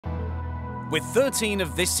With 13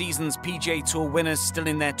 of this season's PGA Tour winners still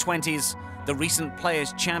in their 20s, the recent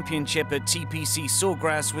Players' Championship at TPC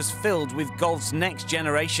Sawgrass was filled with golf's next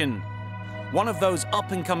generation. One of those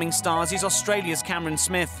up-and-coming stars is Australia's Cameron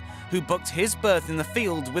Smith, who booked his berth in the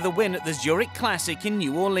field with a win at the Zurich Classic in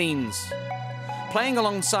New Orleans. Playing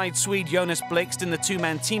alongside Swede Jonas Blixt in the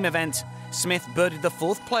two-man team event, Smith birdied the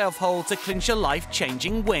fourth playoff hole to clinch a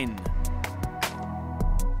life-changing win.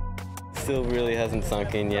 Still really hasn't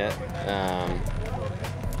sunk in yet.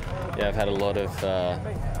 Yeah, I've had a lot of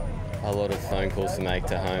phone calls to make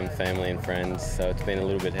to home, family and friends, so it's been a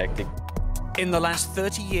little bit hectic. In the last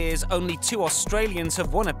 30 years, only 2 Australians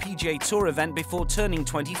have won a PGA Tour event before turning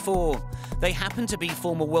 24. They happen to be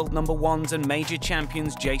former world #1s and major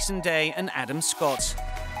champions Jason Day and Adam Scott.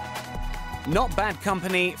 Not bad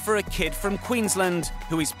company for a kid from Queensland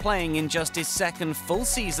who is playing in just his second full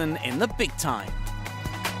season in the big time.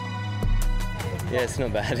 Yeah, it's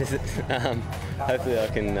not bad, is it? Hopefully I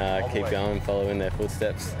can keep going, follow in their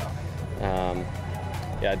footsteps.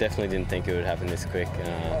 Yeah, I definitely didn't think it would happen this quick.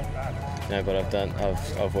 No, but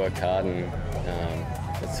I've worked hard, and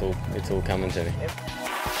it's all coming to me.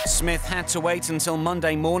 Smith had to wait until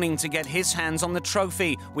Monday morning to get his hands on the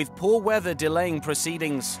trophy, with poor weather delaying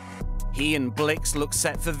proceedings. He and Blixt looked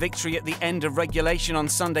set for victory at the end of regulation on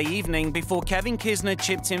Sunday evening before Kevin Kisner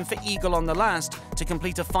chipped in for eagle on the last to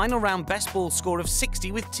complete a final round best ball score of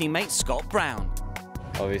 60 with teammate Scott Brown.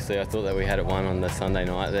 Obviously, I thought that we had it won on the Sunday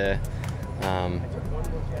night there,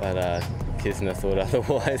 but Kisner thought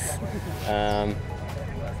otherwise.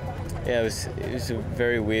 Yeah, it was a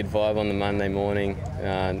very weird vibe on the Monday morning.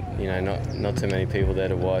 You know, not too many people there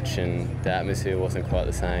to watch, and the atmosphere wasn't quite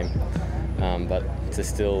the same. But to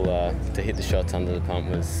still to hit the shots under the pump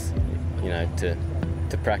was, you know, to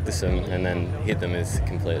practice them and then hit them is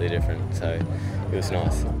completely different. So it was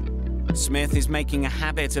nice. Smith is making a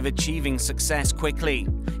habit of achieving success quickly.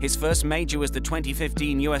 His first major was the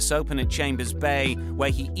 2015 US Open at Chambers Bay, where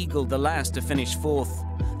he eagled the last to finish 4th.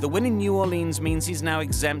 The win in New Orleans means he's now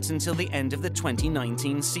exempt until the end of the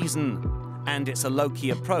 2019 season. And it's a low-key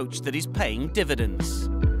approach that is paying dividends.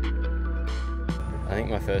 I think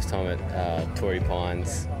my first time at Torrey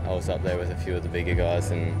Pines, I was up there with a few of the bigger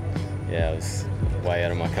guys, and yeah, I was way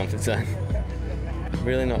out of my comfort zone.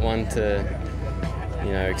 Really not one to,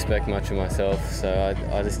 you know, expect much of myself, so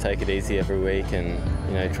I just take it easy every week and,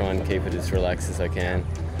 you know, try and keep it as relaxed as I can.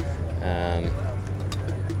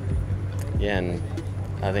 Yeah, and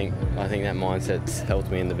I think that mindset's helped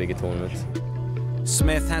me in the bigger tournaments.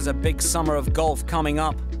 Smith has a big summer of golf coming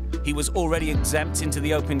up. He was already exempt into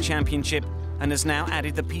the Open Championship and has now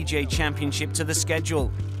added the PGA Championship to the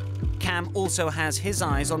schedule. Cam also has his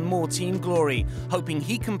eyes on more team glory, hoping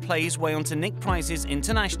he can play his way onto Nick Price's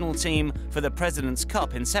international team for the President's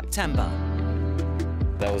Cup in September.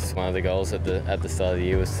 That was one of the goals at the start of the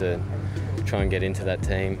year, was to try and get into that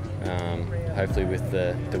team. Hopefully with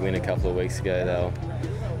the win a couple of weeks ago, they'll,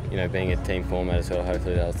 you know, being a team format as well,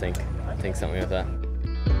 hopefully they'll think something of that.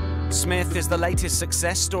 Smith is the latest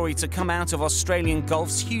success story to come out of Australian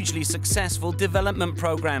golf's hugely successful development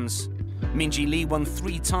programs. Minjee Lee won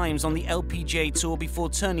 3 times on the LPGA Tour before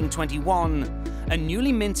turning 21. And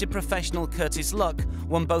newly minted professional Curtis Luck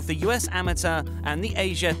won both the US Amateur and the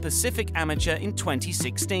Asia Pacific Amateur in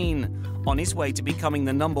 2016, on his way to becoming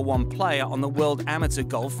the #1 player on the World Amateur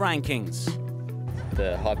Golf Rankings.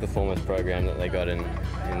 The high performance program that they got in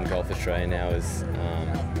Golf Australia now is,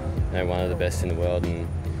 you know, one of the best in the world, and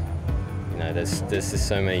you know, there's just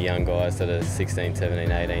so many young guys that are 16,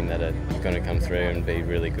 17, 18 that are going to come through and be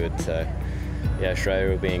really good. So yeah, Australia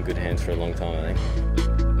will be in good hands for a long time, I think.